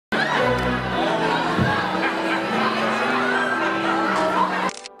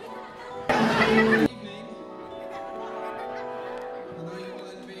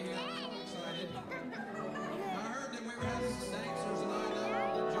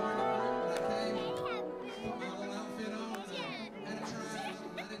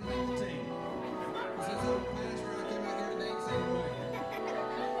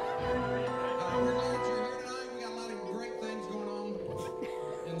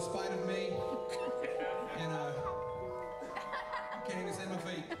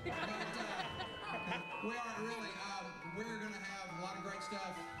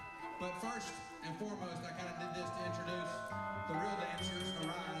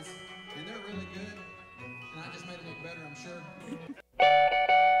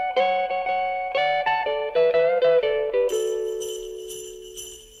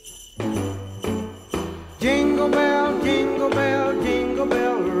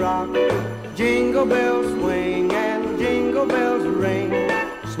rock. Jingle bells swing and jingle bells ring,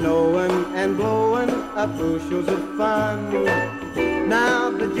 snowing and blowing up bushels of fun. Now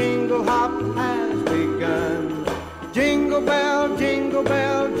the jingle hop has begun. Jingle bell, jingle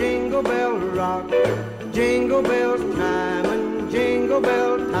bell, jingle bell rock. Jingle bells chime and jingle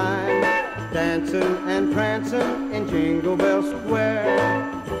bell time, dancing and prancing in Jingle Bell Square.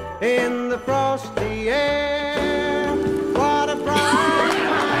 In the frosty air, what a bright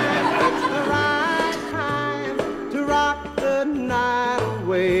time. It's the right time to rock the night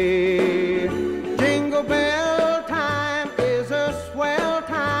away. Jingle bell time is a swell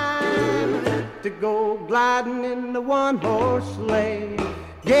time to go gliding in the one-horse sleigh.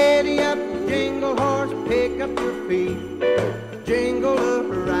 Giddy up, jingle horse, pick up your feet, jingle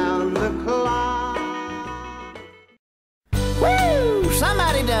around the clock. Woo!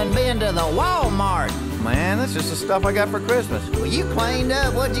 Somebody done been to the Walmart. Man, that's just the stuff I got for Christmas. Well, you cleaned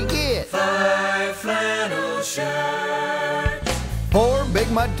up. What'd you get? 5 flannel shirts, 4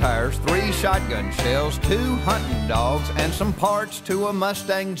 big mud tires, 3 shotgun shells, 2 hunting dogs, and some parts to a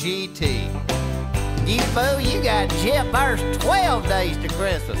Mustang GT. You fool, you got Jeff. There's 12 days to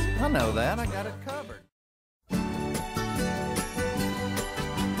Christmas. I know that. I got it covered.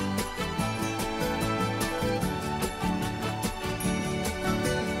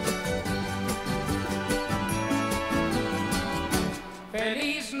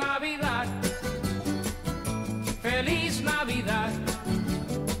 Feliz Navidad, Feliz Navidad,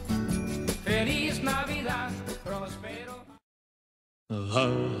 Feliz Navidad, prospero.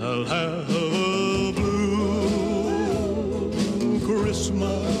 I'll have a blue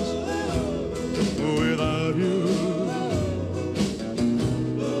Christmas without you.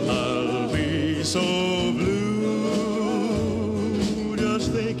 I'll be so blue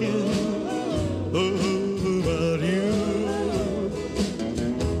just thinking about you.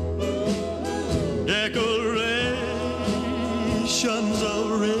 Decorations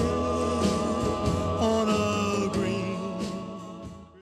of red